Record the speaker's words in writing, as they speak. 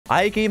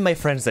I gave my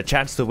friends the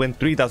chance to win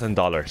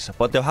 $3,000,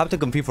 but they'll have to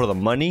compete for the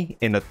money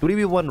in a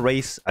 3v1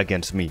 race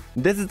against me.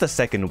 This is the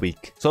second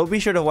week, so be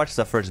sure to watch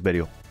the first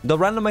video. The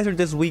randomizer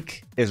this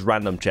week is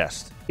random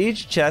chest.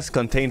 Each chest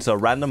contains a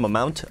random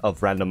amount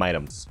of random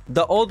items.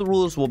 The old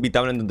rules will be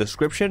down in the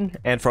description,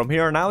 and from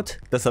here on out,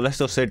 the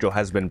Celestial Sigil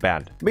has been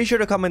banned. Be sure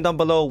to comment down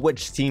below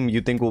which team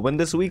you think will win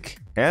this week,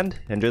 and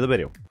enjoy the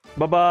video.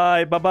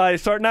 Bye-bye, bye-bye,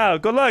 start now.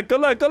 Good luck,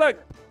 good luck, good luck.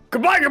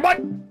 Goodbye,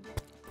 goodbye.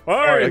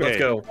 Alright, let's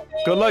go.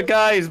 Good luck,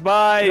 guys.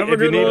 Bye. Have a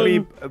if you good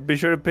need one. me, be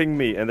sure to ping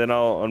me, and then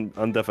I'll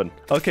undeafen.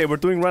 Okay, we're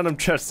doing random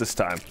chests this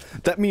time.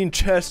 That means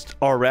chests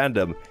are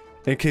random,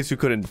 in case you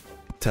couldn't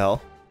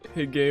tell.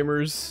 Hey,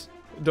 gamers.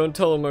 Don't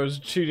tell them I was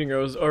cheating. I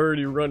was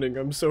already running.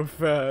 I'm so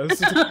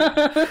fast.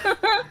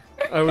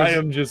 I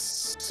am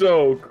just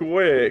so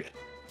quick.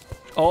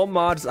 All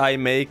mods I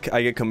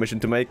get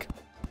commissioned to make,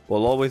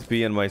 will always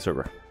be in my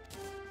server.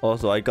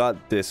 Also, I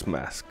got this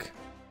mask.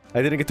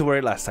 I didn't get to wear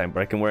it last time,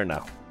 but I can wear it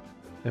now.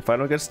 If I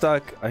don't get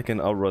stuck, I can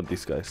outrun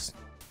these guys.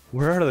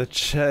 Where are the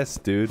chests,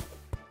 dude?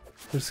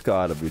 There's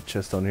gotta be a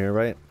chest on here,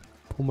 right?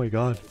 Oh my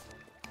god.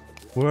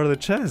 Where are the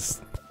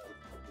chests?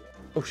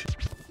 Oh shit.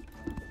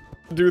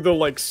 Do the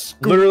like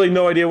scoop. Literally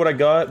no idea what I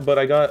got, but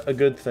I got a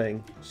good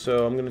thing,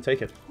 so I'm gonna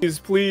take it.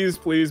 Please,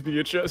 please be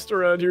a chest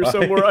around here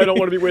somewhere. I don't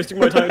want to be wasting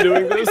my time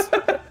doing this.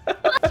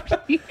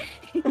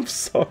 I'm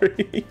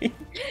sorry.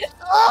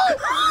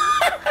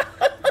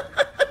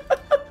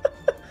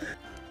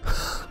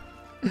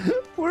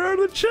 Where are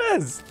the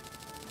chests?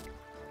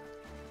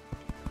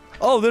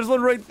 Oh, there's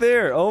one right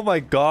there. Oh my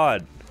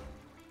god.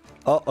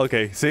 Oh,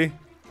 okay. See?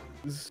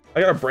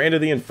 I got a Brand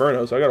of the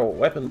Inferno, so I got a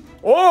weapon.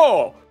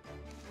 Oh!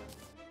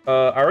 I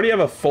already have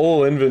a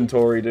full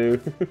inventory,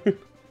 dude.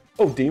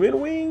 Oh, demon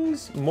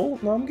wings? No,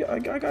 I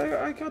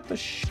got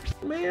the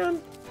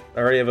man. I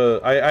already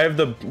have I have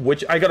the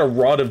witch. I got a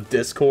rod of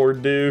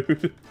discord,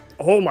 dude.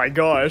 Oh my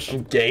gosh.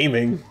 I'm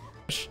gaming.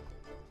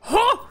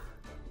 Huh?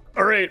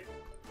 All right.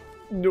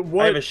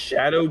 What? I have a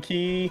shadow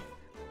key.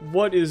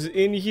 What is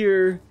in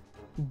here?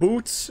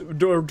 Boots?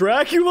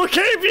 Dracula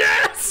cape?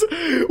 Yes!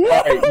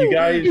 Alright, you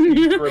guys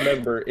need to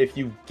remember, if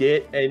you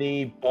get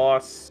any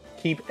boss,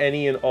 keep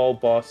any and all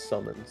boss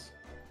summons.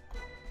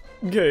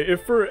 Okay,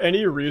 if for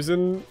any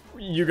reason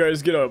you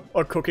guys get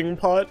a cooking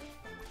pot,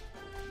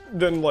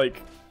 then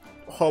like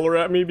holler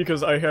at me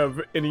because I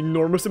have an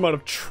enormous amount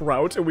of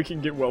trout and we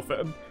can get well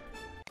fed.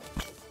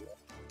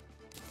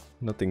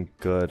 Nothing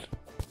good.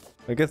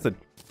 I guess the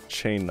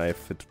chain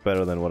knife, it's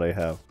better than what I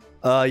have.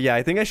 Yeah,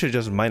 I think I should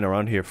just mine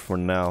around here for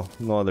now.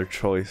 No other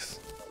choice.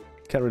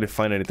 Can't really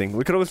find anything.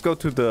 We could always go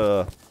to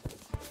the...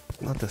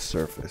 not the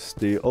surface,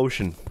 the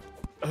ocean.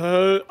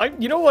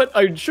 you know what?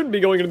 I shouldn't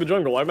be going into the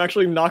jungle. I'm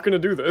actually not gonna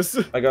do this.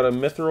 I got a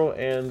mithril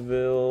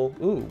anvil.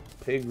 Ooh,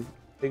 pig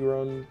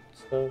run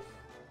stuff.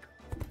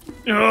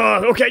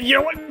 Okay, you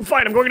know what?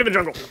 Fine, I'm going into the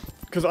jungle.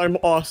 Because I'm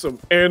awesome.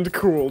 And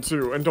cool,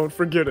 too. And don't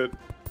forget it.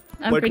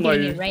 I'm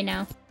forgetting it right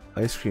now.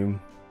 Ice cream.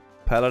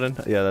 Paladin?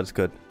 Yeah, that's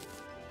good.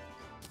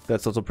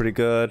 That's also pretty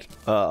good.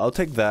 I'll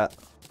take that.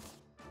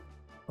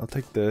 I'll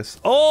take this.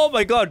 Oh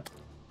my god!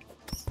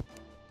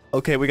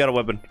 Okay, we got a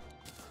weapon.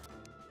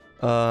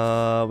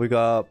 We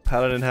got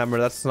Paladin Hammer.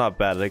 That's not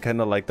bad. I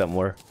kind of like that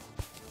more.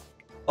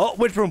 Oh,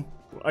 which room?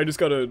 I just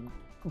got a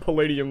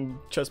palladium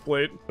chest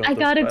plate. I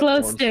got a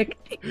glow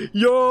stick.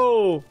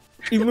 Yo!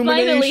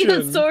 Illumination!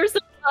 Finally, a source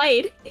of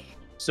light.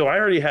 So I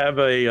already have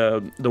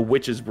a the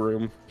witch's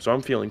broom, so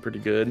I'm feeling pretty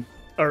good.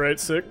 Alright,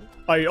 sick.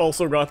 I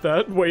also got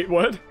that. Wait,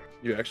 what?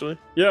 You actually?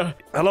 Yeah.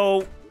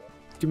 Hello.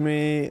 Give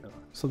me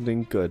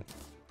something good.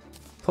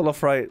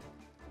 Holofrite.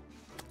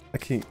 I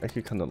can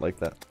kind of like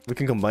that. We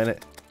can combine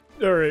it.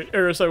 Alright,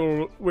 Eris, I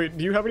will... Wait,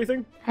 do you have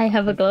anything? I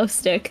have a glow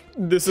stick.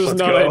 This is Let's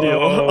not go.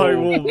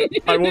 ideal.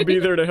 I will be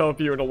there to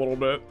help you in a little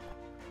bit.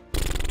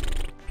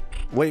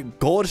 Wait,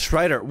 Gold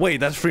Strider.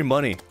 Wait, that's free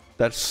money.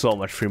 That's so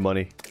much free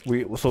money.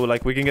 So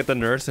like we can get the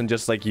nurse and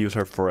just like use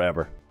her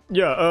forever.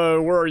 Yeah,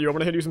 where are you? I'm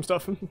gonna hand you some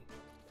stuff.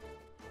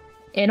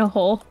 In a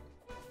hole.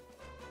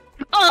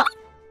 Oh!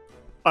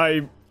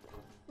 I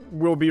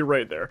will be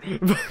right there.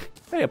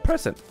 Hey, a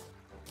present.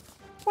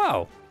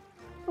 Wow.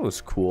 That was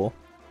cool.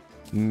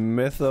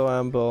 Mytho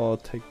Ambo, I'll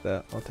take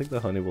that. I'll take the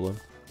honey balloon.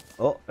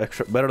 Oh,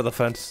 extra better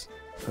defense.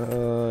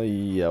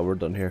 Yeah, we're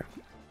done here.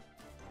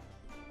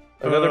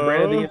 Another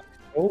Brand of the...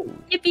 Oh.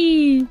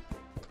 Yippee!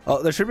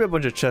 Oh, there should be a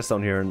bunch of chests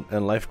down here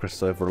and life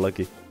crystal if we're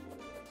lucky.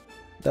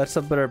 That's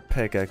a better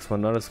pickaxe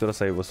one, not as good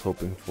as I was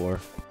hoping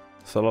for.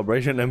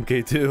 Celebration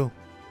MK2.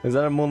 Is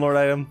that a Moonlord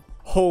item?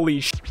 Holy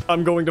sh!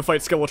 I'm going to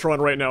fight Skeletron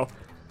right now.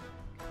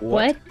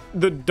 What?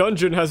 The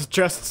dungeon has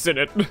chests in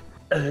it.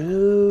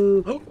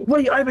 Oh,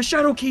 wait, I have a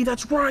shadow key,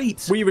 that's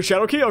right! We have a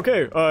shadow key?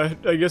 Okay,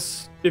 I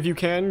guess if you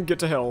can, get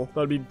to hell.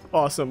 That'd be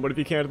awesome, but if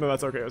you can't, then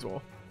that's okay as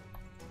well.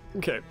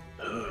 Okay.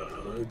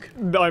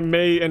 I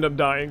may end up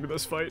dying to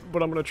this fight,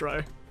 but I'm gonna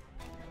try.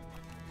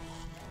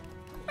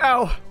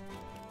 Ow!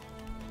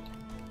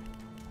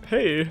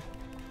 Hey.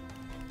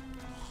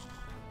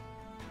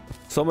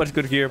 So much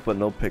good gear, but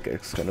no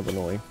pickaxe. Kind of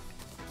annoying.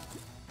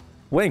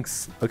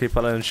 Wings. Okay,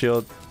 Paladin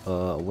Shield.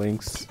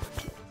 Wings.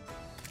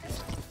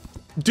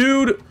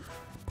 Dude,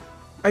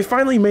 I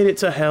finally made it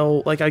to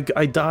hell. Like,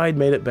 I died,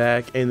 made it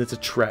back, and it's a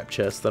trap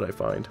chest that I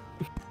find.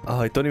 Oh,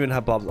 I don't even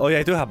have bombs. Oh yeah,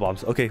 I do have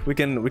bombs. Okay, we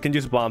can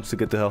use bombs to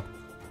get to hell.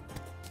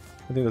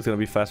 I think that's gonna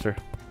be faster.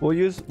 We'll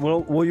use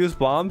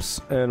bombs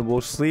and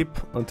we'll sleep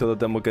until the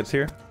demo gets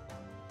here.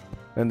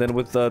 And then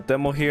with the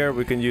demo here,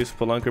 we can use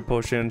spelunker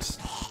potions.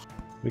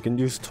 We can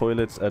use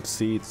toilets at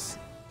seats.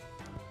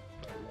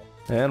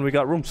 And we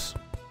got rooms.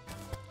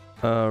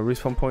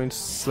 Respawn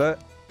points.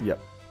 Yep.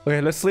 Okay,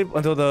 let's sleep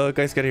until the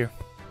guys get here.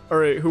 All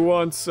right, who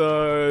wants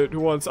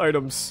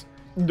items?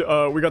 We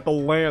got the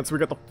lance, we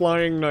got the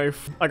flying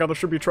knife. I got the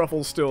shrimpy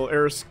truffles still.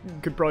 Eris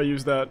could probably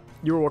use that.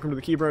 You were welcome to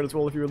the keyboard as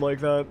well if you would like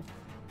that.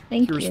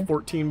 Thank Here's you.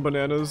 14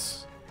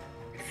 bananas.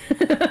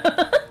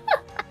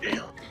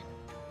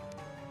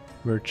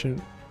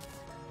 Merchant.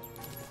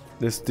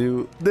 Let's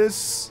do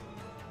this.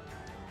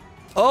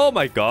 Oh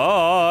my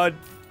god.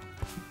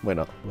 Wait,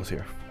 no, it was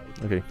here.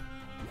 Okay.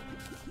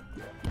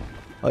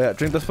 Oh yeah,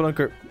 drink the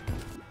spelunker.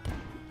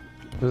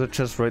 There's a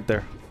chest right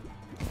there.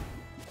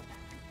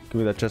 Give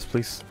me that chest,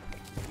 please.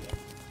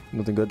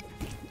 Nothing good.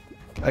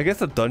 I guess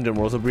the dungeon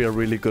will also be a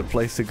really good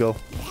place to go.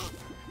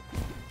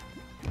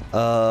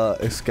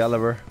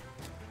 Excalibur.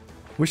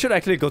 We should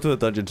actually go to the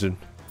dungeon soon.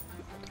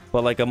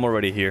 But like, I'm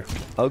already here.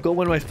 I'll go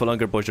when my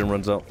spelunker potion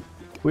runs out.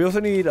 We also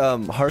need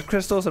heart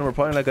crystals, and we're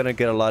probably not gonna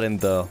get a lot in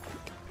the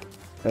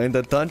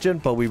dungeon,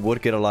 but we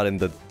would get a lot in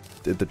the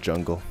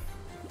jungle.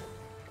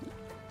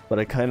 But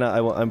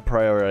I'm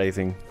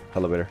prioritizing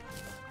elevator.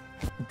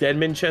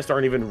 Deadman chests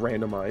aren't even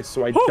randomized,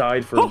 so I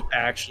died for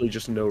actually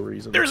just no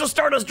reason. There's a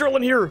Stardust drill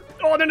in here!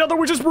 Oh, and another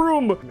witch's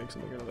broom! Make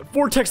something out of that.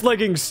 Vortex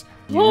leggings!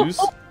 Use.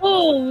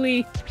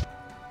 Holy!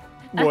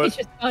 I What?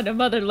 just found a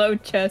mother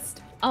load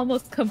chest,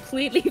 almost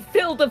completely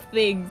filled of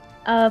things.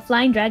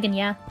 Flying dragon,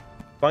 yeah.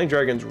 Flying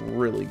Dragon's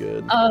really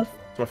good. Uh,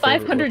 It's my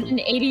favorite weapon.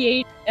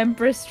 588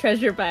 Empress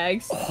treasure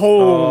bags.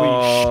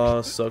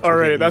 Holy Sucks All we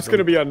right, can't that's use gonna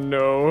them. be a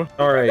no.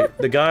 All right,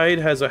 the guide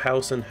has a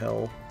house in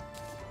hell.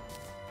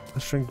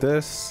 Let's drink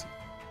this.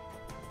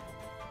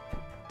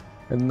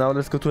 And now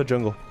let's go to a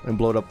jungle and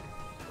blow it up.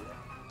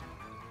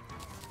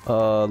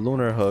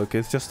 Lunar hook.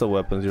 It's just the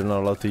weapons you're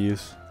not allowed to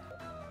use.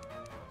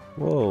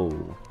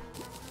 Whoa.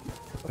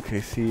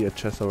 Okay, see a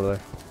chest over there.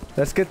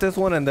 Let's get this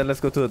one and then let's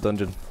go to the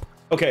dungeon.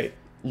 Okay,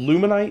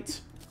 Luminite,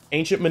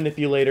 Ancient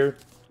Manipulator,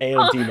 and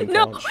Demon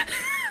no. Conch.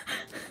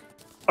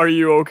 Are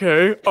you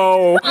okay?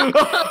 Oh.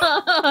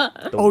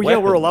 The Oh yeah,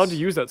 we're weapons. allowed to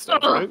use that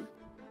stuff, right?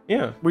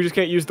 Yeah. We just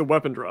can't use the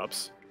weapon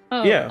drops.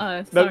 Oh,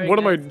 Yeah. That, what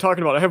am I guys.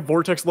 talking about? I have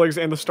vortex legs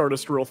and the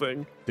Stardust drill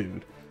thing.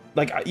 Dude.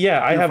 Like, yeah,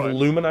 I You're have fine.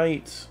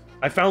 Luminite.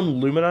 I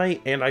found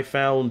Luminite, and I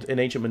found an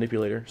Ancient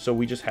Manipulator, so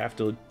we just have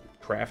to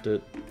craft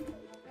it.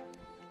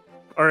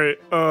 All right.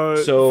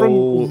 So-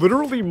 From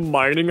literally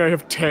mining, I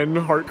have 10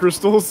 heart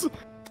crystals.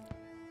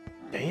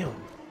 Damn.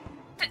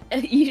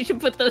 You should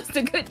put those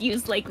to good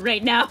use, like,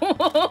 right now.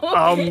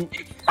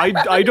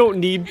 I don't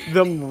need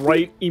them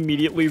right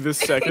immediately this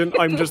second.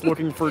 I'm just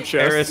looking for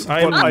chests, Eris,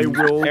 but I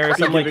will Eris,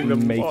 be I'm like giving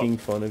them making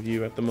fun of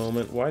you at the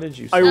moment. Why did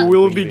you I stop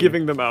will be leaving?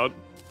 giving them out.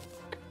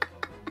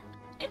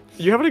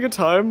 You having a good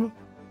time?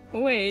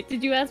 Wait,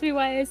 did you ask me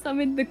why I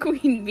summoned the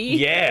queen bee?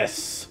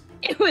 Yes!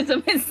 It was a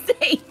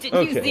mistake. Did you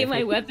Okay. see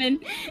my weapon?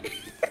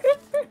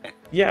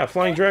 Yeah,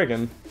 Flying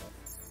Dragon.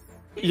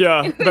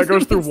 Yeah, It that was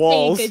goes a through mistake.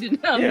 walls. I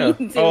did not Yeah.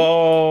 mean to.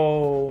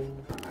 Oh.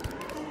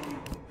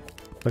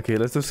 Okay,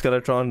 let's do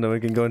Skeletron, then we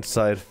can go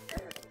inside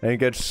and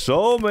get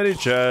so many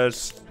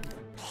chests.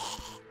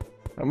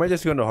 I might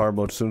just go into hard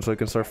mode soon so I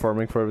can start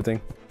farming for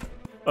everything.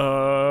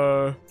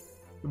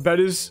 That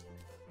is...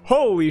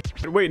 Holy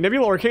shit. Wait,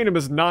 Nebula Arcanum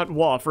is not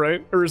WAF,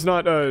 right? Or is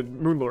not,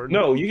 Moonlord?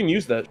 No, you can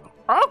use that.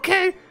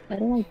 Okay! Why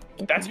do I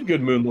get That's a that?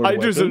 good Moonlord weapon.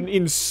 There's an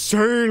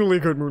insanely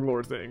good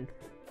Moonlord thing.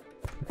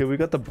 Okay, we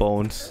got the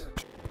bones.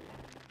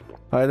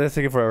 Alright, that's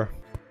taking forever.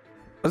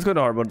 Let's go to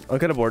hard mode. I'm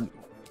kind of bored.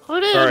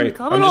 Hold in, All right,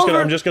 coming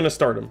I'm just gonna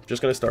start him.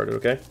 Just gonna start it,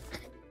 okay?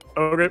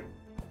 Okay.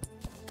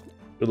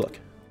 Good luck,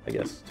 I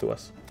guess, to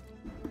us.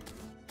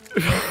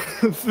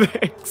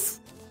 Thanks.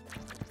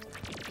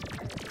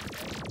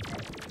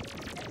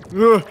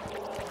 Ugh.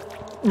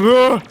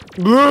 Ugh.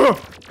 Ugh.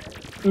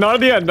 Not at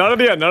the end, not at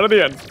the end, not at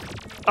the end.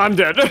 I'm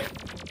dead.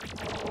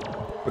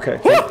 Okay,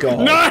 thank God.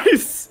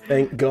 Nice!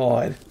 Thank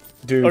God.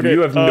 Dude, Okay,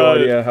 you have no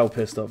idea how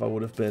pissed off I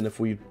would have been if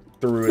we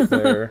threw it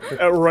there.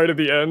 Right at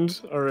the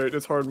end. Alright,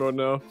 it's hard mode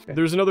now.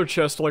 There's another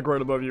chest like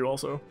right above you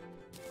also.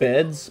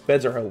 Beds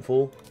are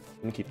helpful.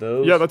 I'm gonna keep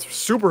those. Yeah, that's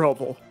super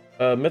helpful.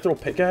 Mithril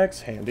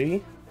pickaxe,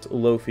 handy.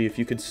 Loaffy, if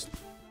you could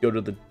go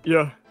to the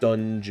Yeah.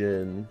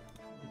 dungeon,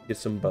 get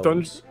some bones.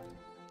 Dungeon.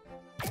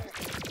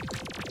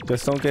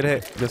 Just don't get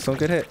hit. Just don't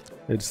get hit.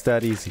 It's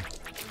that easy.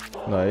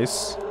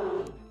 Nice.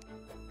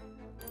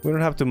 We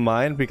don't have to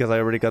mine because I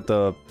already got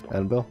the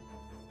anvil.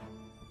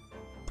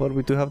 But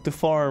we do have to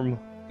farm.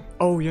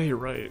 Oh yeah, you're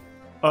right.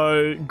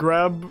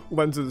 Grab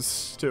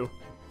lenses too.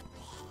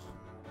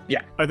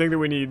 Yeah. I think that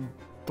we need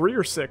 3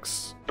 or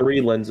 6.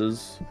 3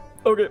 lenses.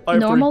 Okay, I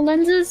have Normal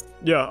lenses?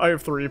 3. Yeah, I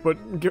have 3, but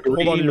hold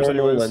 3 on to yours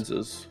normal anyways.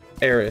 lenses.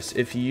 Eris,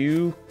 if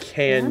you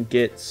can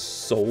get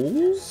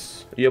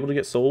souls, Are you able to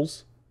get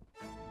souls?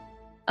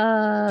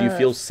 Do you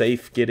feel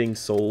safe getting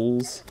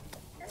souls?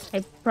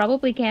 I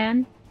probably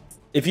can.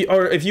 If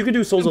you can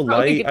do souls of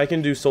light, I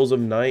can do souls of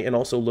night and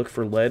also look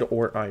for lead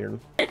or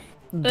iron.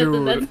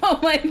 Dude. That's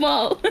not my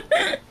fault.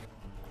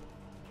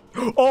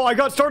 Oh, I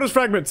got Stardust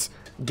fragments.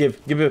 Give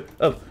it.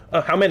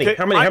 How many? Okay,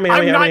 How many?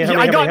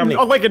 I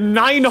got like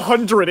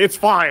 900. It's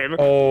fine.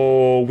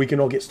 Oh, we can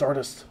all get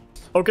Stardust.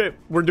 Okay,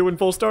 we're doing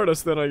full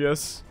Stardust then, I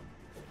guess.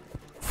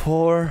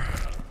 4.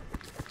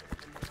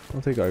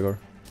 I'll take Igor.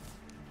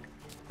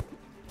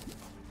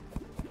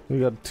 We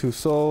got 2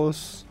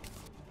 souls.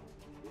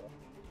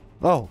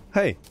 Oh,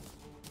 hey.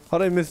 How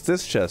did I miss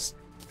this chest?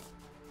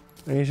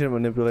 Ancient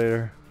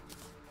manipulator.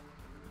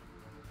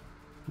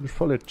 There's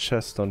probably a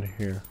chest on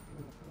here.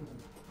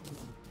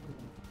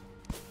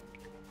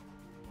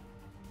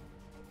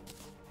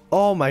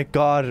 Oh my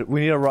god,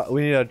 we need a rocket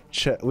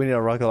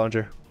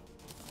launcher.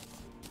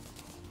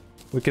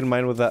 We can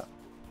mine with that.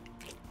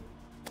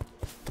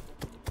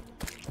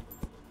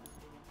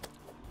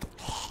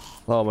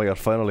 Oh my god,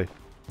 finally.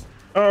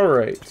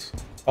 Alright.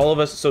 All of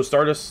us, so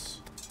Stardust.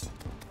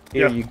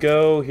 Here you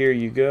go, here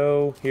you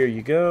go, here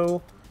you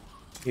go.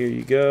 Here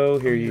you go,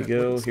 here you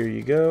go, here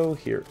you go,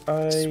 here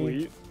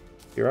Sweet.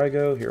 Here I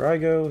go, here I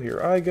go,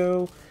 here I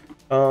go.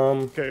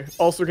 Okay,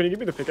 also can you give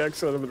me the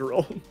pickaxe out of the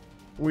roll?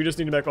 We just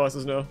need to make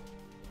bosses now.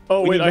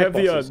 Oh wait, need I have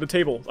bosses. the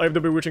table. I have the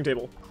bewitching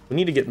table. We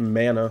need to get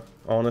mana,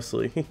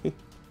 honestly.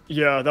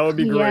 Yeah, that would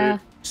be great.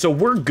 So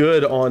we're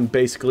good on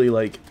basically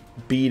like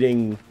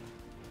beating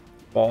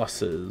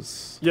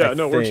bosses. Yeah, I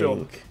no, we're chill.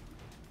 think.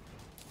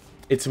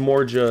 It's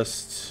more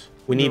just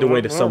we need a way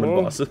to summon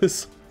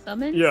bosses.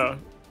 Summon? Yeah.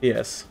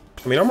 Yes.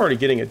 I mean, I'm already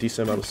getting a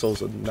decent amount of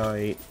souls of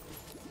night.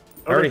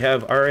 I already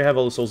have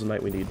all the souls of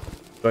night we need.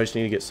 So I just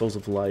need to get souls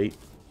of light.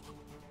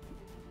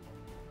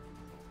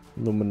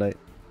 Luminite.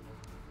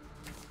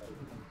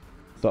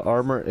 The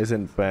armor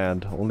isn't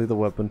banned, only the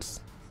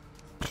weapons.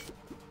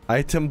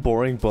 Item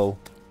boring bow.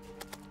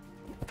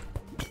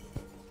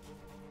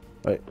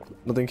 Right,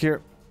 nothing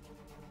here.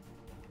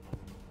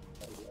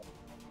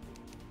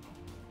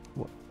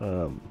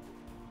 I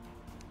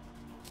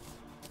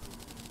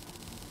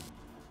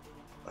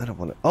don't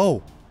want to.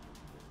 Oh!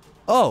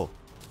 Oh!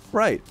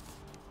 Right!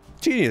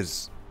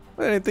 Genius!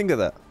 Why didn't I think of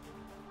that?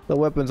 The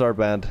weapons are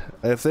banned.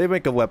 If they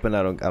make a weapon,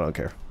 I don't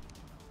care.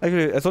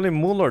 Actually, it's only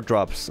Moonlord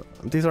drops.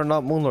 These are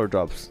not Moonlord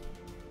drops.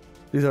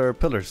 These are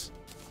pillars.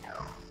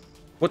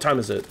 What time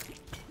is it?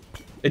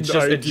 It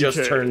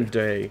just turned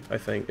day, I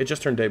think. It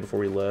just turned day before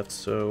we left,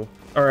 so...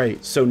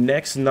 Alright, so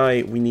next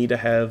night we need to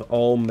have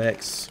all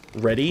mechs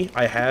ready.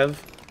 I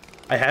have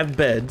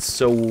beds,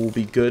 so we'll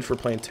be good for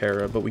playing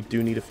Terra, but we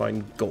do need to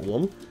find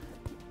Golem.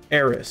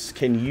 Eris,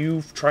 can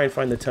you try and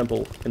find the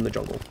temple in the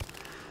jungle?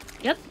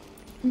 Yep.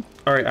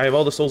 Alright, I have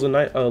all the souls of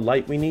night,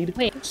 light we need.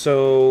 Wait.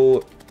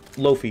 So,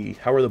 Loaffy,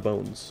 how are the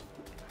bones?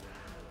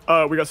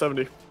 We got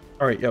 70.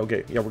 Alright, yeah,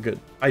 okay. Yeah, we're good.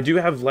 I do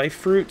have life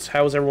fruits.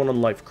 How is everyone on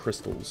life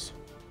crystals?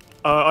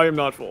 I am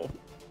not full.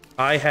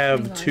 I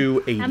have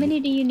 280. How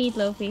many do you need,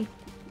 Loaffy?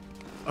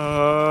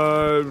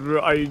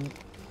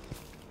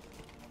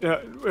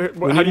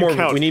 We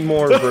need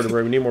more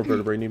vertebrae. We need more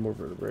vertebrae. We need more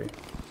vertebrae.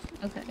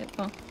 Okay,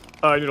 cool.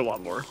 I need a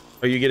lot more.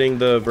 Are you getting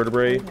the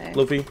vertebrae,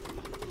 Loaffy?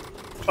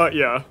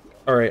 Yeah.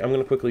 Alright, I'm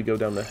gonna quickly go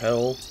down to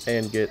hell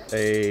and get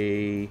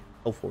a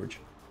Hellforge.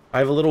 I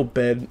have a little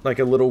bed, like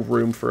a little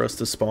room for us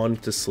to spawn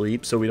to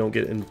sleep so we don't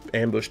get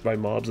ambushed by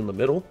mobs in the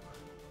middle.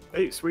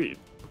 Hey, sweet.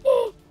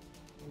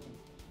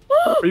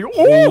 Are you,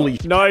 oh, Holy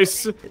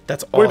nice.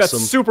 That's awesome. Wait, that's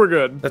super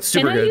good. That's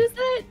super Can I good. use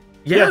that?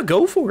 Yeah,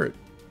 go for it.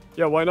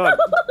 Yeah, why not?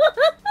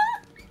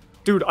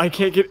 Dude, I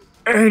can't get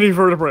any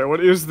vertebrae. What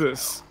is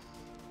this?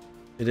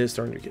 It is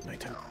starting to get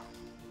nighttime.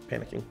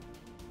 Panicking.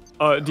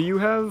 Do you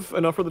have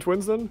enough for the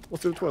twins then?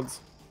 Let's do the twins.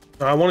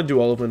 I want to do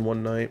all of them in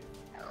one night.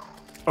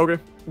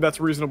 Okay, that's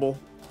reasonable.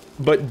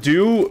 But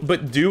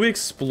do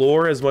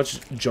explore as much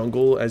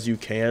jungle as you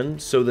can,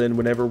 so then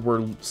whenever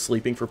we're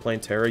sleeping for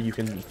playing Terra, you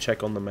can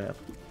check on the map.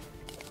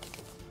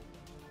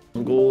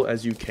 Jungle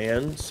as you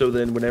can, so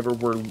then whenever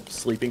we're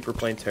sleeping for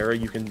playing Terra,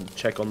 you can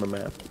check on the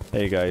map.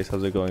 Hey guys,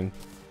 how's it going?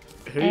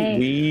 Hey.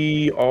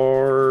 We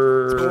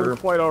are... It's going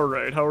quite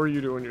alright. How are you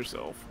doing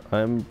yourself?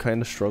 I'm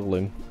kind of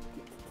struggling.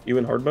 You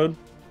in hard mode?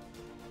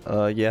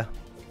 Yeah.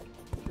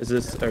 Is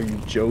this... Are you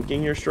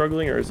joking you're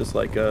struggling, or is this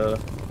like a...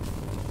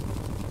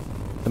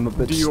 I'm a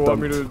bit Do you stumped.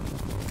 want me to...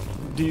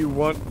 Do you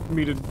want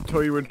me to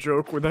tell you a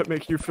joke? Would that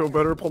make you feel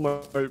better? Pull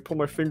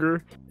my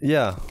finger.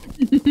 Yeah.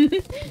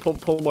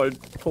 Pull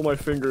my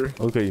finger.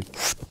 Okay.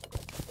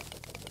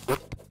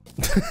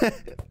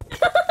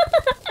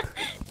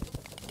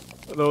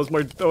 That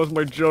was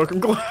my joke. I'm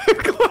glad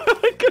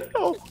I could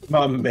help.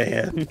 My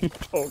man.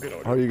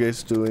 Okay. How are you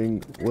guys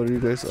doing? What are you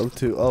guys up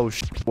to? Oh,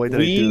 why did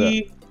I do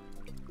that?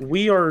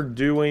 We are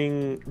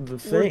doing the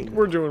thing.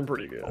 We're doing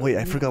pretty good. Wait,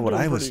 I forgot what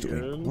I was pretty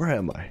doing. good. Where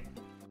am I?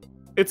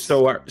 It's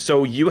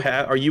So you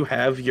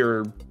have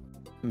your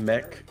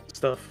mech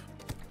stuff?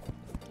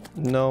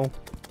 No,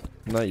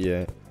 not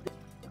yet.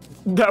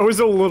 that was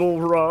a little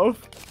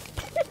rough.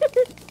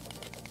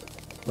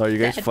 Are you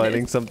guys Sadness.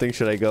 fighting something?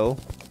 Should I go?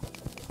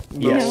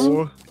 Yes.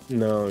 No.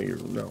 No,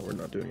 we're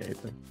not doing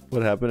anything.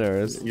 What happened,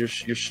 Eris? You're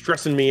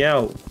stressing me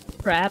out.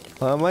 Crap.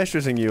 How am I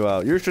stressing you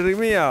out? You're stressing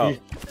me out.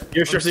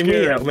 You're stressing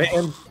me out,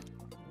 man.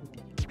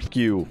 Fuck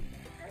you.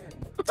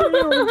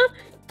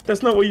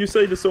 That's not what you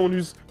say to someone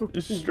who's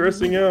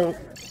stressing out.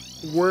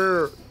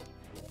 Where?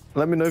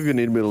 Let me know if you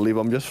need me to leave.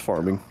 I'm just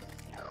farming.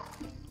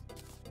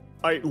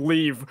 I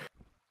leave.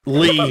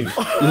 Leave.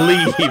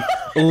 Leave.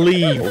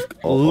 Leave.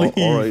 Leave.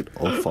 Alright.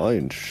 Oh,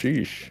 fine.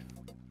 Sheesh.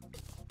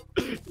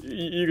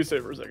 You can stay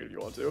for a second if you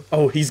want to.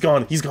 Oh, he's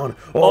gone. He's gone.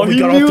 Oh, we he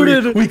got all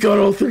muted. three. We got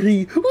all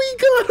three. We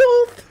got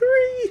all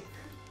three.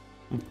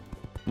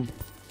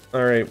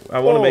 All right. I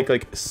want to make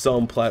like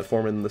some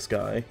platform in the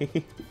sky.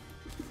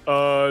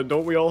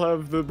 Don't we all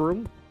have the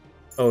broom?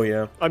 Oh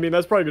yeah. I mean,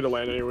 that's probably gonna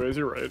land anyways.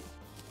 You're right.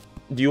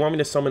 Do you want me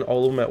to summon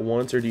all of them at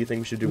once, or do you think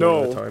we should do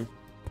one at a time?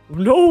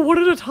 No, one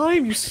at a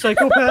time, you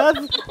psychopath!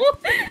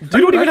 You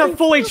don't even have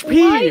full HP!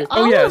 Why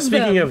Oh all yeah. of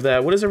Speaking them? of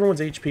that, what is everyone's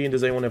HP, and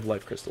does anyone have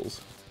life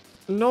crystals?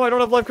 No, I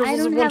don't have life I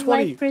crystals of don't have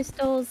 120. life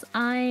crystals.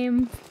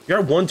 I'm You're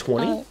at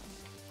 120.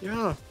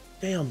 Yeah.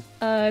 Damn.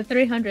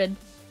 300.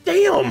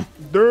 Damn.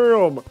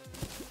 Damn!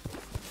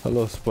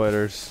 Hello,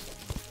 spiders.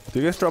 Do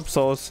you guys drop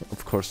souls?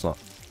 Of course not.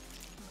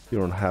 You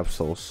don't have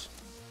souls.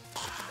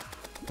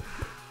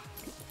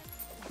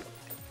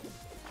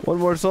 One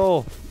more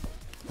soul.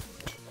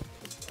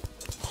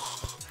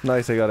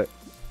 Nice, I got it.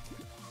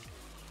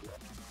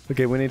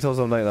 Okay, we need souls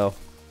of night now.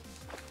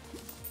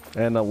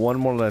 And one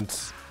more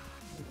lens.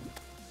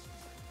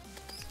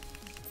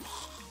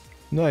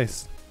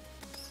 Nice.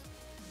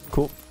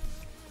 Cool.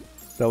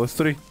 That was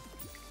 3.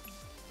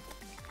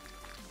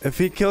 If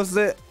he kills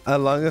it, as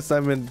long as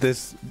I'm in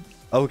this...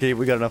 Okay,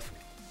 we got enough.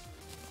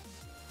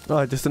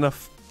 Oh, just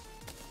enough.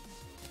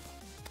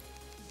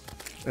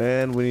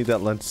 And we need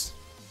that lens.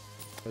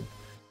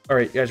 All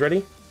right, you guys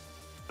ready?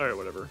 Alright,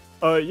 whatever.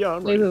 Yeah,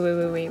 I'm Wait,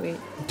 ready. wait.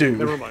 Dude.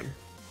 Never mind.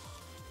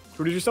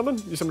 Who did you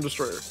summon? You summoned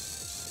Destroyer.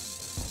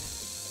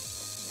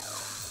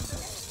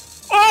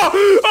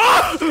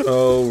 Ah!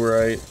 Oh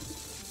right.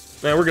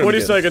 Man, we're good.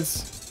 20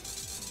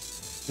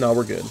 seconds. No,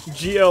 we're good.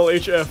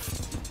 GLHF.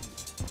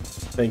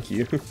 Thank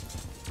you.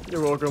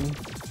 You're welcome.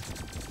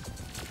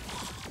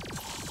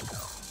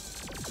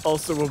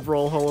 Also a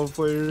Brawlhalla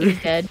player.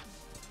 He's dead.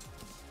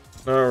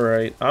 All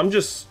right. I'm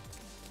just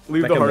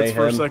Leave the Mecha hearts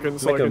for a Mayhem. second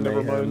so I Mecha can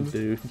never Mayhem, mind.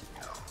 dude.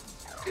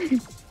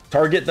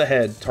 Target the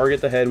head.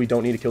 Target the head. We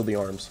don't need to kill the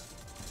arms.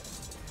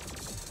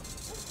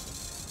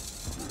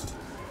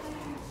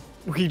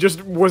 He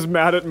just was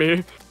mad at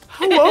me.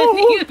 Hello?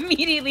 You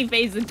immediately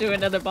phase into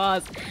another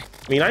boss.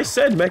 I mean, I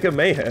said Mecha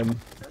Mayhem.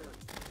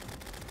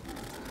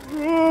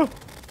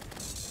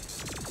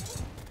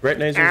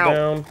 Retinizer's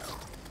down.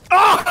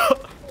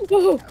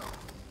 Whoa.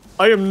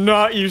 I am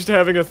not used to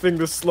having a thing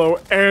this slow,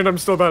 and I'm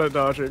still bad at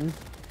dodging.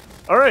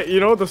 Alright, you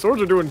know, the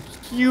swords are doing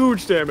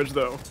huge damage,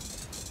 though.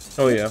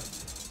 Oh, yeah.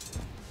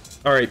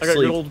 Alright, I got a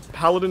sleep. good old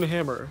paladin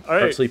hammer.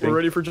 Alright, sleeping. we're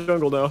ready for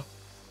jungle now.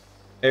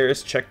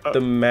 Eris, check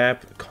the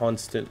map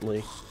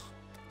constantly.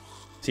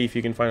 See if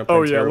you can find a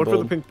Oh yeah, look for the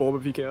bulb. pink bulb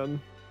if you can.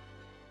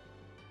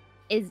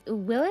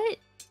 Will it?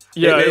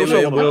 Yeah, it, it'll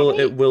show up.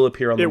 it will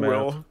appear on the It map.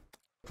 will.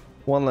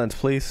 One lens,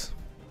 please.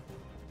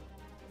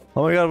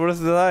 Oh my god, what is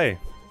the eye?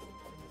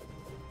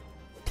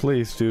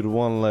 Please, dude,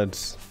 one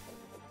lens.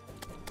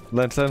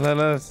 Lens.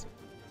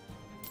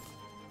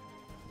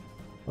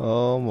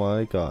 Oh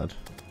my god.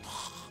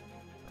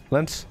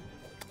 Lens.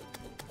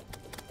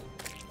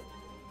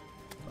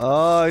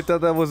 Oh, I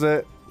thought that was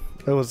it.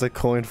 It was a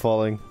coin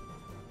falling.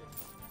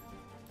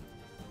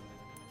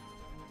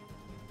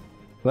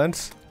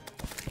 Lens.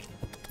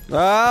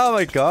 Oh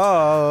my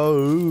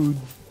god.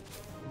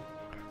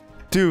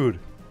 Dude.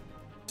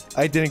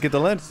 I didn't get the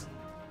lens.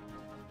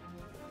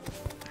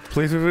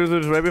 Please,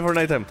 right before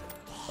nighttime.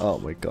 Oh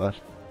my god.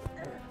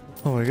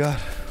 Oh my god.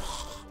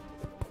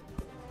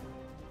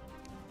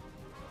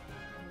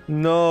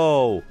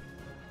 No.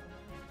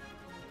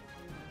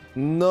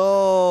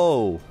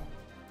 No.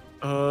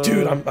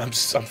 Dude, I'm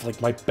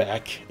like my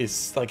back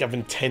is like I've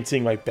been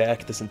tensing my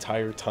back this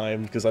entire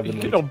time because I've been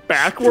You like, know,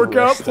 back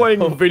workout stressed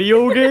playing out.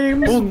 video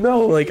games? Well, no,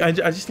 like I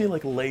just need to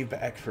like lay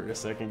back for a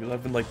second because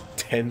I've been like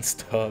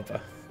tensed up.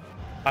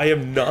 I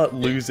am not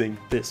losing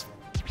this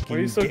Why are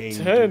you so game,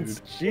 tense?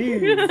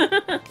 dude.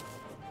 Jeez.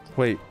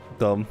 Wait,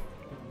 dumb.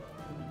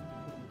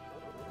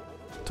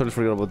 Totally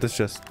forgot about this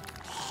chest.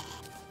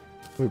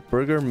 Wait,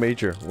 burger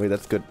major. Wait,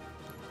 that's good.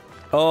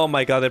 Oh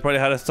my god, they probably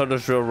had a starter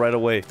drill right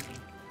away.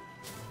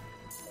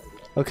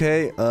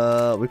 Okay,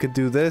 we could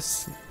do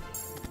this.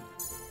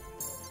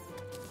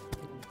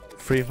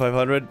 Free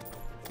 500.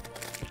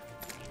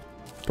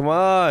 Come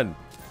on!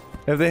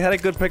 If they had a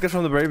good package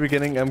from the very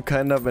beginning, I'm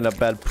kind of in a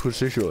bad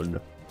position.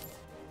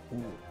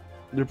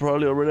 They're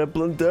probably already at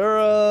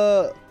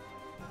Plantera!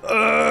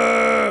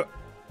 You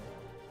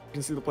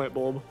can see the plant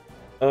bulb.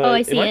 Oh,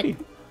 I see might it.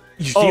 be-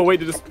 You see Oh, it? wait,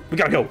 did this... We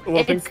gotta go. Well,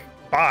 It's- think...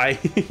 Bye.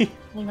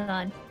 Hang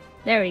on.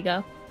 There we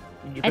go.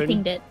 Did you I ping?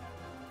 pinged it.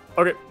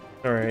 Okay,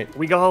 All right.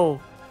 we go.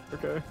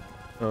 Okay.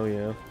 Oh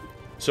yeah.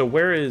 So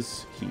where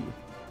is he?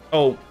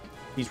 Oh,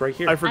 he's right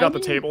here. I forgot the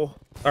table.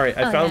 All right,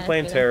 I found yeah,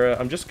 Plantera.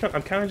 I'm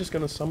kind of just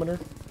gonna summon her.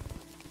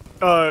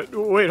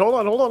 Wait, hold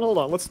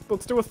on. Let's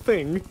do a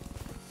thing.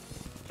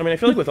 I mean, I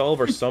feel like with all of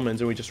our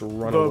summons and we just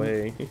run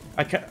away.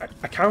 I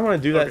kind of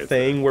want to do that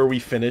thing where we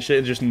finish it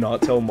and just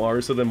not tell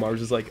Mars, so then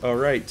Mars is like, all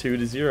right,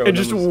 2-0. And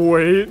just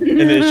wait. And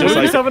then it's just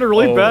We're like, having a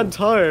really bad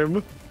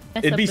time.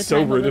 It'd be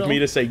so rude of me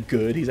to say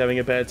good, he's having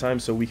a bad time,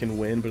 so we can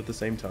win, but at the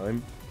same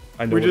time,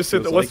 I know we just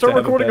sit there. Let's start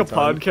recording a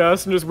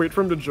podcast and just wait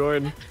for him to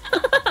join.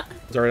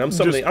 It's alright, I'm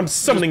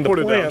summoning the put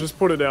it plant. down. Just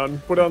put it down.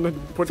 Put down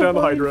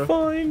the Hydra.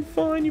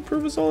 Fine. You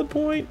prove a solid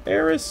point.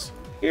 Eris,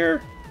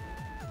 here.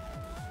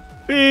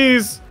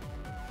 Please.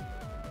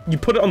 You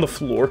put it on the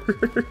floor.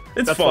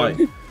 That's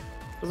fine.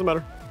 Doesn't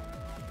matter.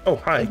 Oh,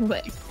 hi.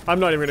 Wait. I'm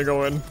not even gonna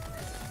go in.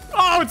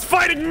 Oh, it's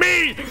fighting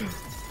me!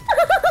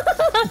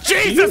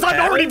 Jesus, I'm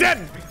already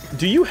dead!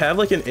 Do you have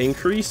like an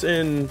increase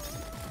in...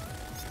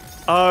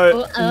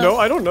 No,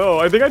 I don't know.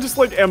 I think I just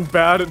like am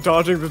bad at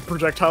dodging the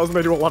projectiles and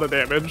they do a lot of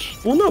damage.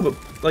 Well, no, but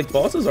like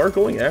bosses are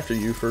going after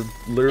you for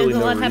literally There's a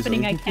no lot reason.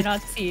 happening I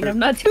cannot see. I'm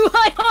not too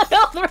high on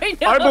health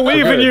right now. I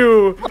believe in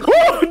you!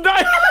 Oh, no!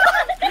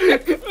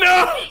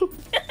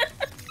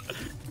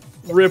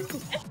 Rip.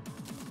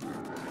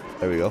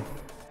 There we go.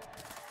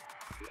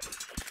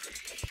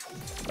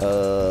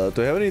 Do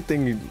I have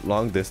anything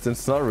long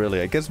distance? Not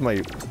really. I guess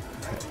my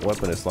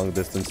weapon is long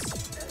distance.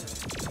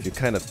 If you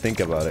kind of think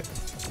about it.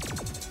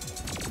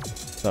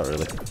 Not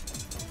really.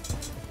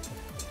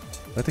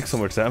 I take so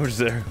much damage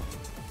there.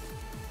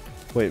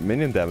 Wait,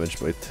 minion damage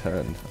by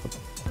 10.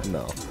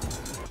 No.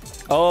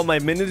 Oh, my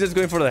minion's just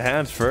going for the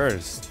hands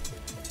first.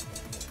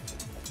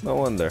 No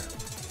wonder.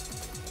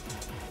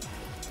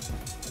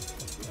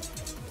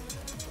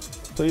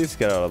 Please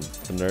get out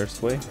of the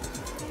nurse way.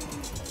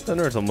 The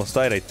nurse almost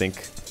died, I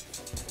think.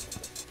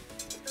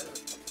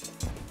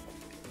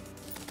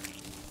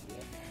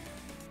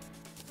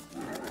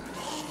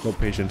 No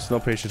patience, no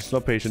patience,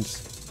 no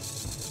patience.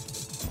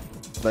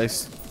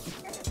 Nice.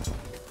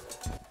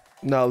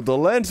 Now the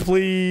lens,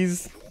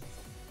 please.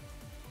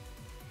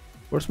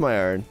 Where's my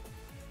iron?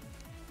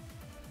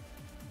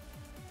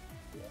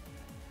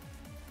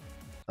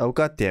 Oh,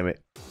 god damn it.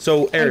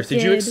 So, Eris,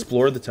 did you did.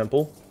 explore the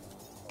temple?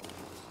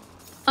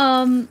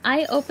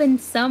 I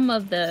opened some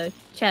of the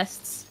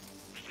chests.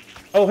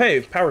 Oh,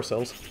 hey, power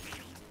cells.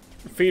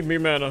 Feed me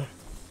mana.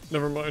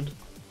 Never mind.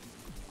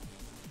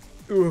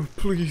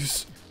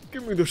 Please.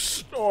 Give me the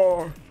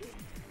star.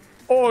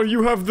 Oh,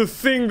 you have the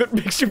thing that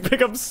makes you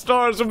pick up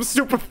stars from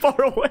super far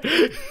away.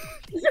 You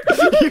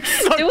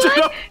sucked it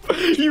up.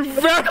 You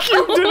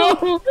vacuumed it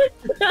up.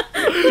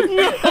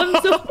 No. I'm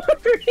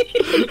sorry.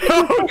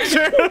 How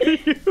dare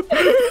you?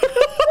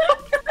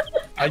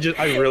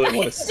 I really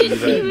want to see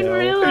that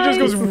now. It just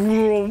goes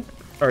vroom.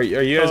 Alright,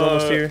 are you guys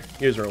almost here?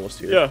 You guys are almost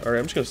here. Yeah. Alright,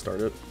 I'm just gonna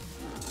start it.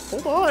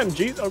 Hold on,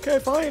 jeez. Okay,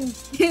 fine.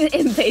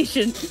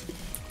 Impatient.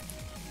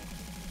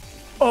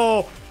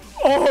 Oh,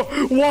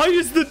 why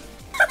is the...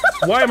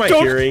 Why am I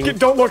hearing?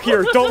 Don't look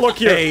here. Don't look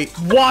here. Hey.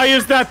 Why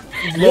is that?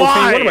 Loaffy,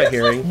 Why? what am I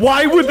hearing?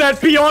 Why would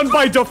that be on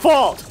by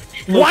default?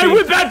 Why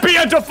would that be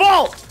a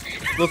default?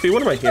 Loaffy,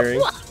 what am I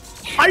hearing?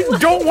 I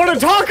don't want to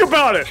talk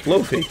about it.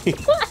 Loaffy.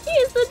 Why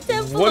is the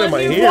temple What am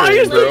I on hearing, Why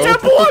is the bro?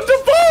 temple on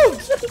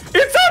default?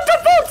 It's on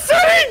default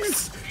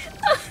settings.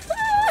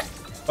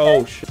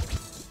 Oh, shit.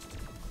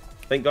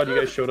 Thank God you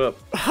guys showed up.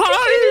 Hi.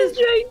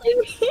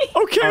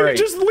 Okay, All right.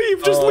 just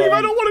leave. Just leave.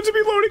 I don't want it to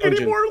be loading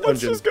anymore.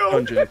 Let's just go.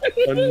 Dungeon.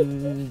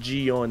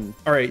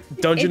 All right,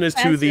 dungeon is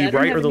It's to the faster,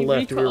 I don't right have or the any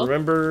left. Do we recall.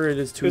 remember? It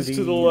is to It's the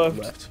to the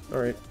left. All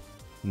right.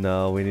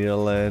 No, we need a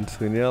land.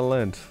 We need a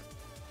land.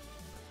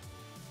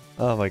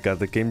 Oh my god,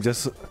 the game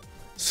just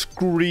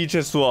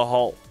screeches to a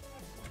halt.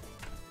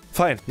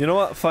 Fine, you know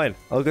what? Fine.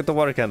 I'll get the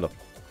water candle.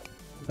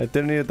 I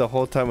didn't need it the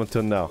whole time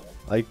until now.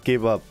 I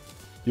gave up.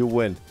 You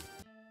win.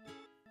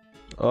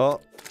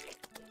 Oh.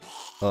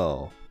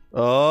 Oh.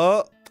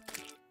 Oh.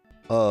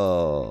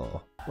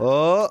 Oh.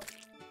 Oh.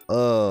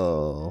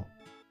 Oh.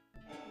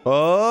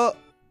 Oh.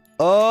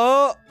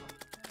 Oh.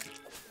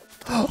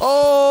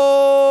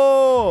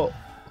 Oh.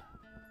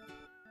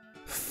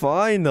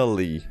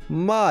 Finally.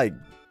 My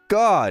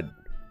god.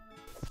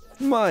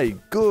 My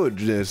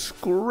goodness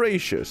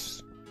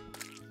gracious.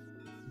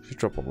 If you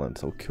drop a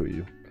lens, I'll kill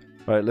you.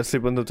 Alright, let's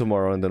sleep until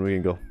tomorrow and then we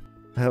can go.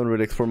 I haven't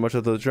really explored much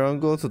of the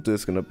jungle, so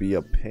this is gonna be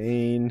a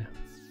pain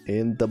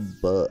in the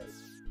butt.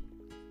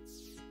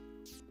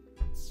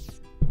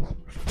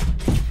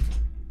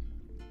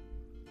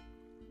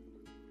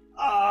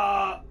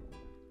 Oh.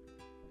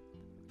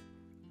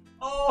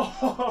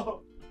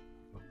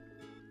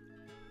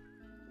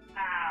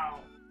 Ow.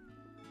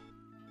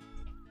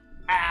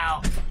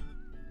 Ow.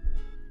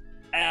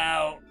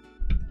 Ow.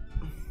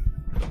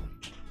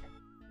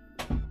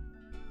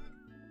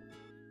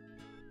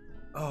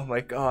 Oh my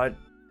god.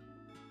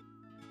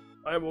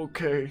 I'm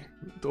okay.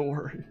 Don't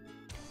worry.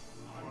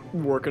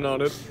 I'm working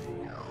on it.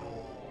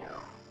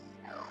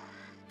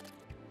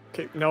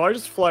 Okay, now I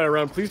just fly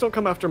around. Please don't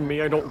come after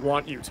me. I don't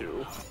want you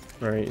to.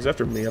 Alright, he's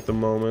after me at the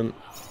moment.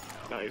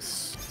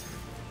 Nice.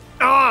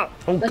 Ah!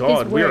 Oh But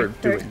god, his we are word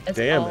hurt doing us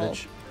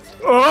damage.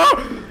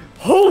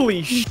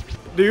 Holy sh!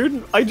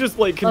 Dude, I just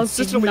like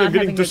consistently am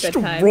getting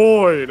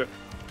destroyed.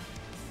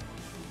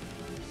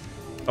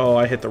 Oh,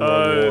 I hit the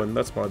wrong one.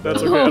 That's my bad.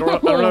 That's okay. I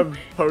don't have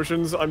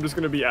potions. I'm just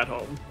gonna be at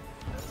home.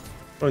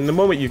 And the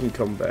moment you can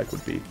come back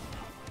would be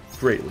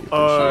greatly appreciated.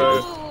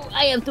 Oh,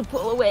 I have to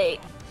pull away.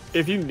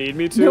 If you need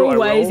me to, No, I will.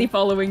 why is he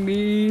following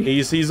me?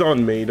 He's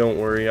on me. Don't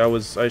worry. I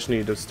just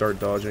need to start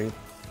dodging.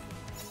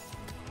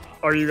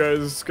 Are you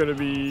guys gonna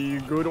be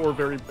good or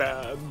very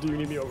bad? Do you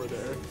need me over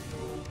there?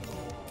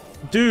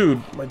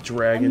 Dude, my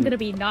dragon. I'm gonna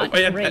be not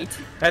great.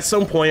 At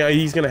some point,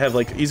 he's gonna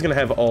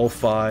have all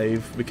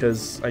 5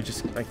 because I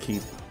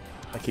keep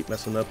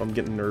messing up. I'm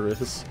getting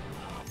nervous.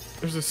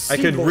 There's a I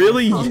could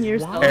really. Calm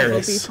yourself,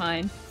 Eris. We'll be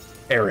fine.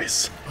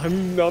 Eris.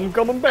 I'm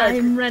coming back.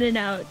 I'm running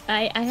out.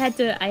 I had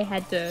to.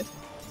 Okay,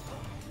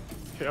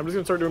 I'm just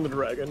gonna start doing the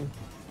dragon.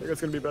 I think that's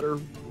gonna be better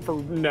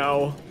for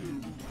now.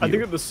 I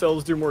think that the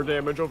cells do more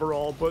damage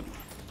overall, but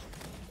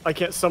I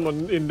can't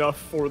summon enough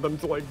for them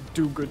to like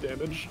do good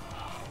damage.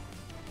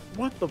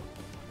 What the?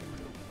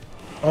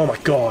 Oh my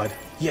god.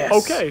 Yes.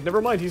 Okay,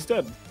 never mind. He's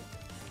dead.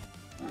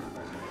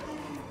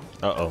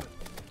 Uh-oh.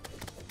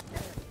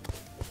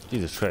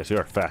 Jesus Christ, you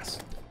are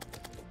fast.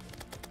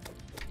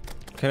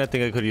 Kinda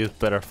think I could use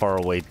better far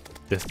away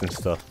distance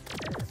stuff.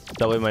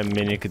 That way my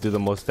minion could do the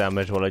most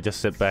damage while I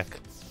just sit back.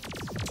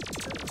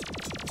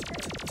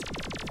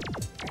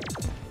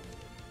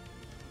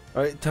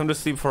 Alright, time to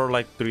sleep for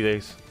like 3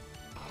 days.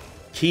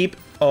 Keep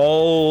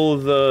all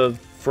the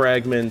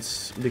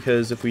fragments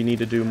because if we need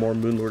to do more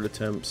Moonlord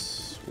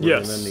attempts, we're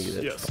gonna need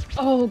it. Yes.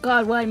 Oh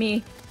god, why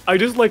me? I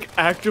just like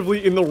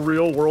actively in the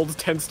real world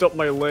tensed up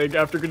my leg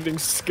after getting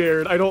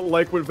scared. I don't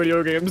like what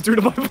video games do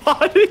to my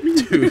body.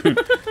 Dude,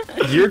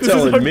 you're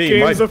telling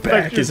me my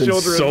back is in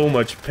so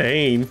much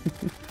pain.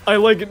 I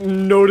like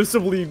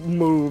noticeably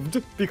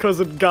moved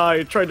because a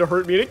guy tried to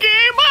hurt me in a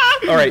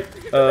game. All right,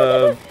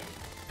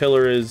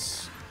 pillar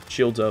is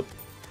shields up.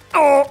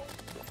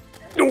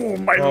 Oh,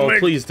 my leg.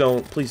 Please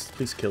don't. Please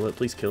kill it.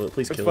 Please kill it.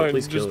 Please kill it.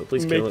 Please kill it.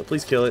 Please kill it.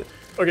 Please kill it.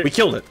 Okay. We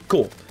killed it.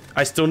 Cool.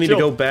 I still need to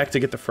go back to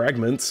get the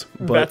fragments,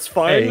 but that's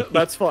fine. Hey,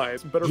 that's fine.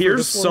 Better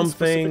here's for this one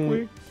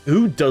something.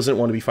 Who doesn't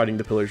want to be fighting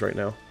the pillars right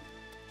now?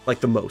 Like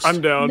the most.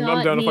 I'm down. Not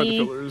I'm down to fight me.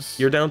 the pillars.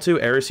 You're down to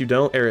Eris. You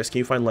don't. Eris, can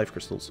you find life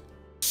crystals?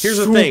 Here's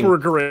the Super thing.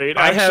 great.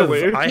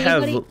 Actually, I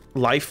have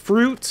life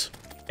fruit,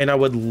 and I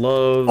would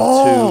love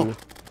to.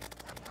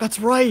 That's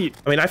right.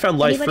 I mean, I found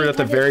life Anybody fruit at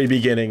the have very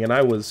beginning, and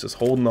I was just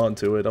holding on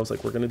to it. I was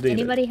like, we're gonna do it.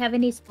 Anybody have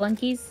any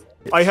splunkies?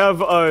 I have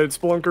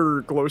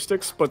Spelunker glow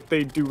sticks, but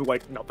they do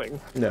like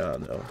nothing.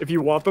 No. If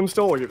you want them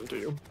still, I'll give them to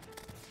you.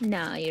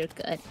 No, you're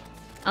good.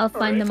 I'll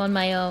find them on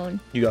my own.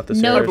 You got this.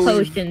 No Eris.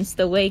 potions,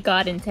 the way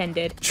God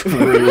intended.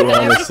 True,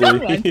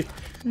 honestly.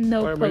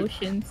 No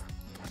potions.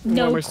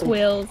 No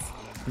quills.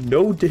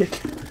 No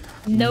dick.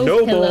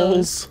 No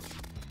pillows. balls.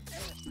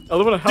 I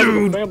live in a house with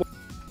a family.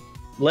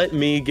 Let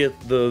me get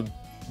the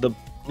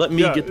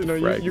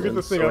fragments you get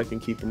the thing so up. I can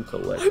keep them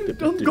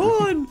collected. I'm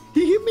gone.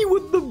 He hit me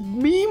with the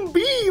meme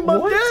beam.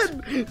 I'm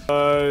dead.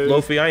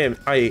 Loaffy,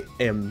 I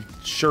am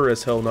sure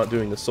as hell not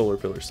doing the solar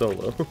pillar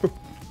solo.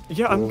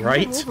 Yeah, I'm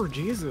right. over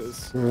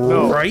Jesus.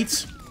 No.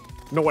 Right?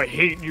 No, I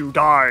hate you.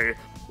 Die.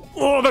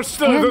 Oh, the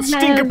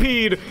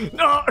stinkipede.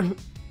 No.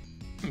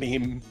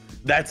 Meme.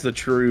 That's the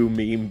true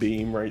meme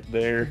beam right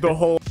there. The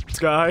whole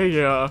guy.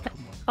 Yeah.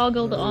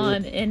 Toggled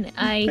on, and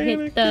I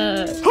hit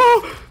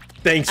the.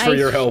 Thanks for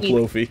your help, hate-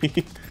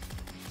 Loaffy.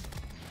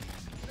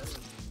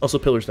 Also,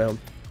 pillars down.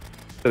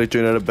 Did I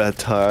join at a bad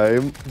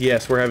time?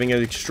 Yes, we're having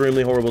an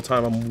extremely horrible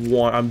time.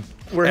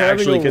 We're actually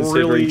having a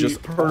considering really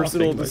just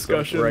personal offing myself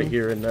discussion right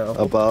here and now.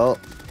 About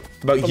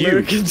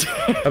American you.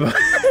 Dad.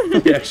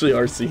 We actually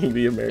are seeing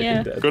the American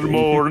Yeah. Dad. Good thing.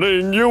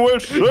 morning,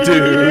 USA!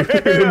 Dude.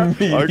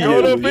 I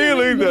got a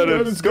feeling that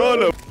it's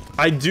gonna...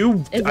 I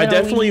that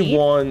definitely what we need?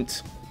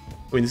 want...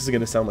 I mean, this is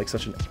gonna sound like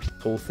such an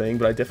cool thing,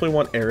 but I definitely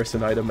want Eris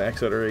and I to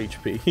max out our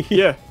HP.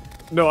 Yeah.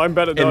 No, I'm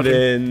bad at And dodging.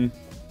 then...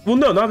 Well,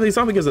 no, it's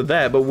not because of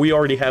that, but we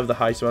already have the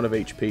highest amount of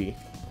HP.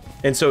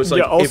 And so it's like...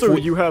 yeah, also,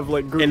 if you have,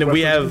 like, good and then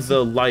we have weapons.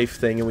 the life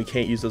thing, and we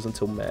can't use those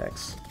until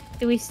max.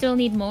 Do we still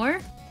need more?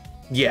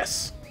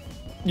 Yes.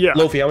 Yeah.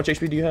 Loaffy, how much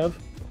HP do you have?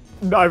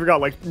 I've got,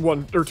 like, 1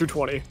 or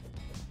 220.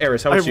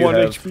 Eris, how I much have do you 1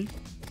 have? HP.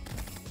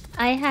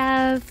 I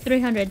have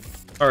 300.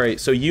 Alright,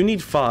 so you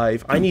need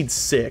 5, I need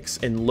 6,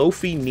 and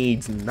Loaffy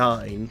needs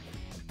 9.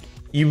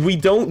 We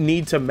don't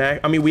need to max...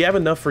 I mean, we have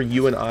enough for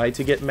you and I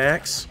to get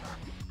max,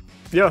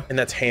 Yeah. and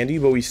that's handy,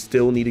 but we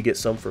still need to get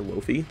some for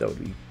Loaffy. That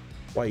would be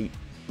quite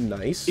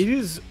nice. It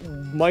is...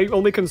 My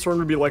only concern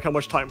would be, like, how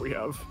much time we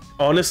have.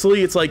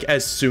 Honestly, it's like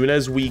as soon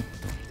as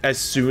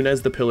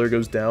the pillar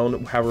goes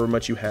down, however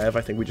much you have,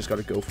 I think we just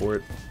gotta go for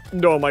it.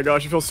 Oh my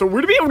gosh, it feels so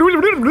weird to be... I'm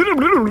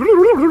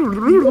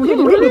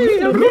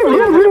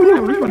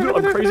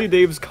Crazy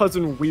Dave's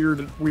cousin,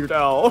 Weird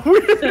Al.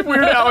 Weird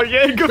Al,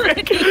 yeah, go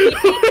back.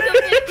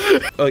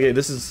 Okay,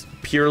 this is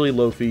purely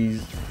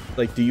Loaffy's.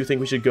 Like, do you think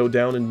we should go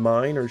down in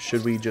mine, or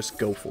should we just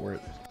go for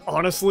it?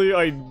 Honestly,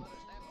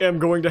 am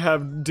going to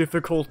have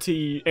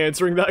difficulty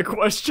answering that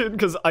question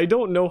because I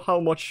don't know how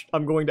much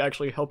I'm going to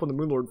actually help in the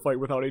Moonlord fight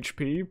without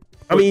HP.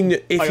 I mean,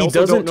 if he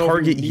doesn't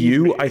target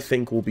you, me. I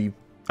think you'll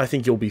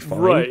be fine.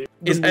 Right.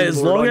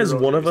 As long as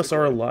one of us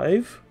are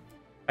alive,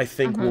 I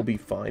think we'll be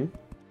fine.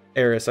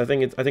 Eris, I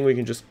think we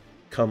can just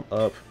come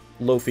up.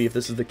 Loaffy, if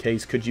this is the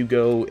case, could you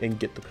go and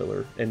get the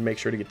pillar and make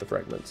sure to get the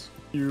fragments?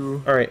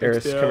 Alright,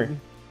 Eris, come here.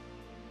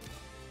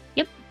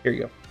 Yep. Here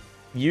you go.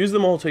 Use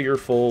them all till you're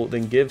full,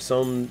 then give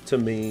some to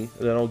me,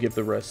 then I'll give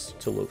the rest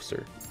to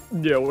Loafster.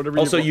 Yeah, whatever.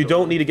 Also, you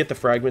don't need to get the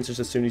fragments just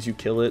as soon as you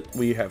kill it.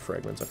 We have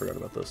fragments. I forgot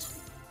about this.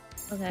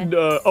 Okay.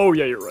 Oh,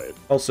 yeah, you're right.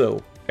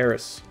 Also,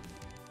 Eris.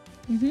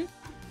 Mm-hmm.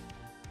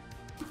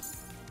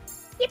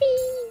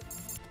 Yippee!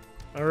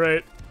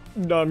 Alright.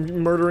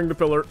 I'm murdering the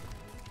pillar.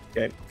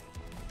 Okay.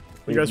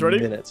 You guys ready?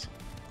 Minutes.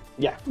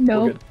 Yeah.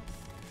 No. We're good.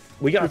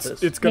 We got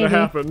this. It's gonna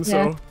happen, Yeah.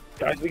 so...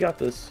 Guys, we got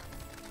this.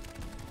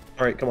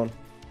 Alright, come on.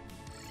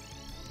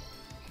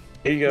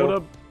 Here you go. What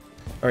up?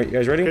 Alright, you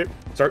guys ready? Okay.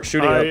 Start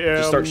shooting up.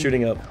 Just start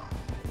shooting up.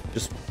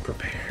 Just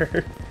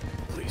prepare.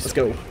 Please. Let's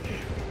go.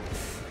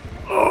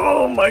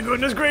 Oh my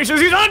goodness gracious,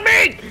 he's on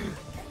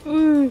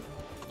me!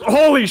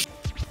 Holy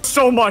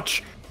so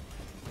much!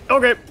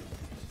 Okay.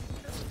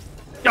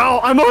 Oh,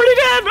 I'm already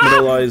dead!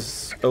 Middle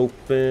eyes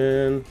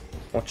open.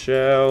 Watch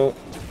out.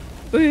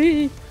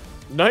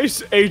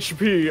 Nice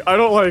HP. I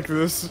don't like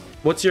this.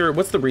 What's the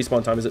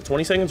respawn time? Is it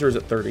 20 seconds or is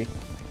it 30?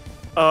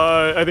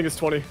 I think it's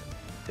 20.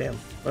 Damn.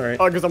 Alright.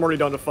 Because I'm already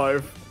down to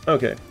 5.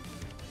 Okay.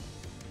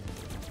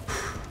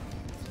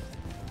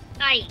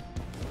 Aye.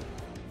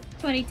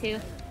 22.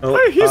 Oh,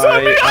 Hey, he's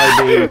on me!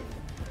 I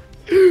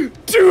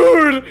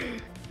Dude!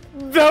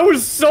 That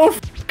was so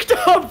fucked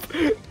up!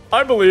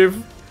 I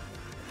believe.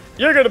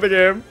 You're good at the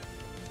game.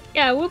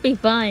 Yeah, we'll be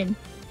fine.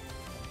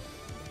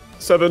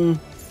 7.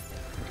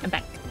 I'm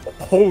back.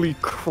 Holy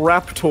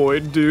crap,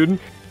 toid, dude.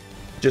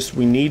 Just,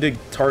 we need to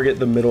target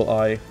the middle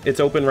eye. It's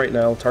open right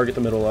now. Target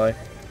the middle eye.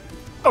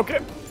 Okay.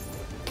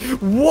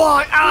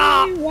 Why?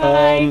 Ah!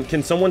 Why?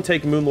 Can someone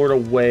take Moonlord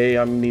away?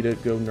 I need to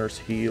go nurse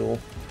heal.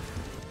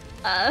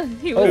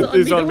 He was on me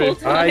he's the on me. whole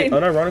I time.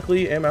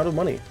 unironically am out of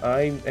money.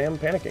 I am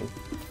panicking.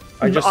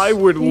 I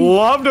would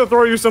love to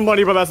throw you some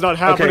money, but that's not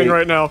happening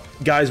right now.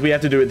 Guys, we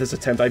have to do it this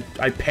attempt. I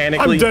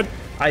panically... I'm dead.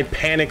 I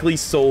panically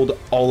sold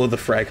all of the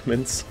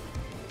fragments.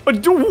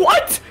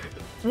 What?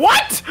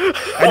 What?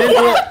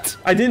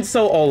 I didn't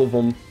sell all of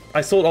them.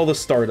 I sold all the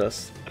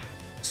Stardust.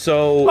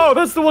 So... Oh,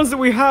 that's the ones that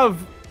we have.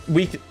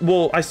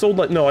 I sold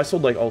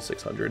like all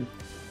 600.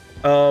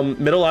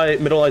 Middle eye's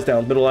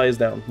down. Middle eye is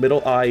down.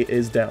 Middle eye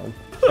is down.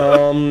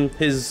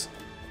 His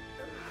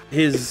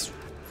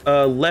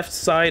left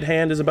side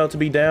hand is about to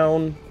be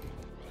down.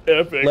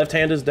 Epic. Left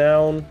hand is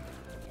down.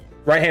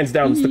 Right hand's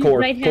down. It's the core.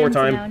 Right Core hand's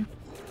time. down.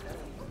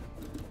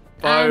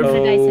 5. gonna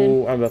die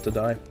soon. I'm about to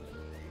die.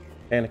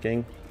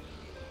 Panicking.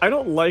 I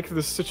don't like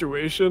this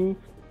situation.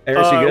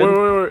 Eris, you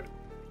good? Wait.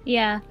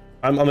 Yeah.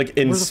 I'm like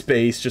in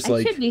space, just I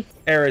like should be.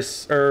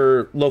 Eris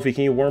or Loaffy.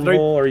 Can you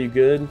wormhole? Are you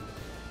good?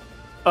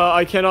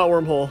 I cannot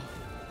wormhole.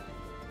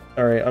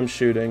 All right, I'm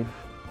shooting.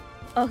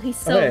 Oh, he's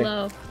so Okay.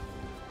 low.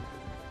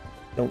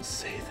 Don't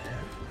say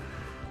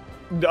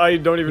that. I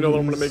don't even know that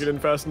I'm gonna make it in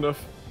fast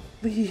enough.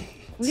 Please.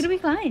 We're gonna be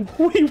fine.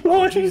 We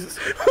won. Jesus.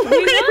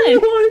 We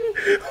won.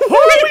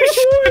 Holy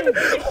shit!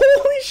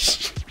 Holy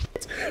shit!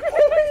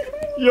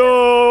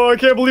 Yo, I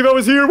can't believe I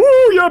was here.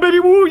 Woo, yeah, baby,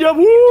 woo, yeah,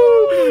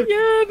 woo!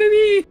 Yeah,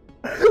 baby.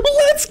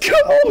 Let's go!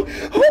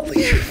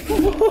 Holy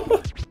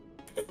fuck!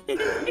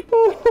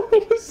 Oh,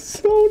 I was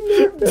so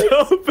nervous.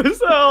 Dope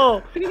as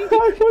hell.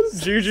 I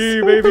was GG,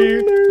 so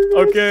baby.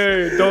 nervous.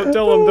 Okay, don't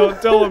tell him.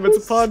 Don't tell him. It's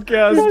a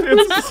podcast.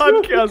 It's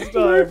podcast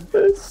time.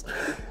 Nervous.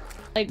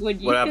 Like when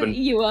you What happened?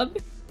 you up.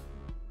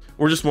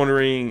 We're just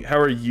wondering, how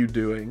are you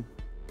doing?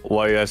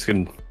 Why are you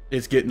asking?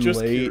 It's getting Just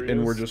late, and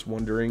curious. we're just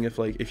wondering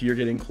if you're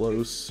getting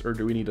close, or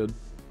do we need to...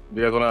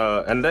 You guys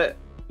wanna end it?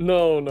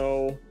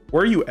 No.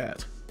 Where are you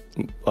at?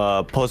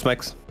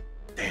 Postmax.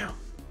 Damn.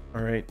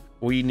 All right,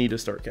 we need to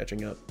start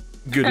catching up.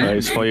 Good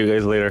Nice. night. Call you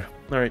guys later.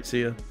 All right,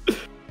 see ya.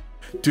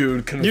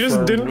 Dude, confirmed. You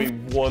just didn't we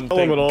won. tell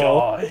him Thank at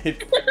all.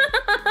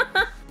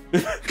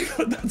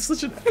 God. That's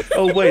such a...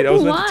 Oh wait, I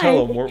was meant to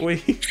tell him, weren't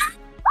we?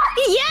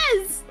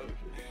 Yes.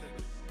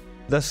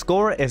 The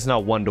score is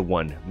now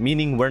 1-1,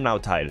 meaning we're now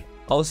tied.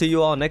 I'll see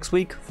you all next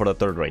week for the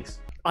third race.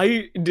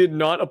 I did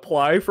not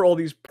apply for all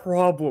these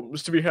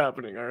problems to be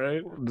happening,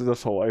 alright?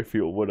 That's how I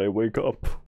feel when I wake up.